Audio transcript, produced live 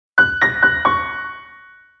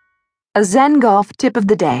A Zen Golf Tip of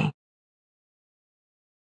the Day.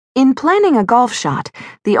 In planning a golf shot,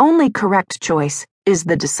 the only correct choice is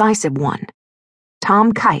the decisive one.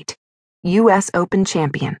 Tom Kite, U.S. Open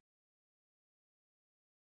champion.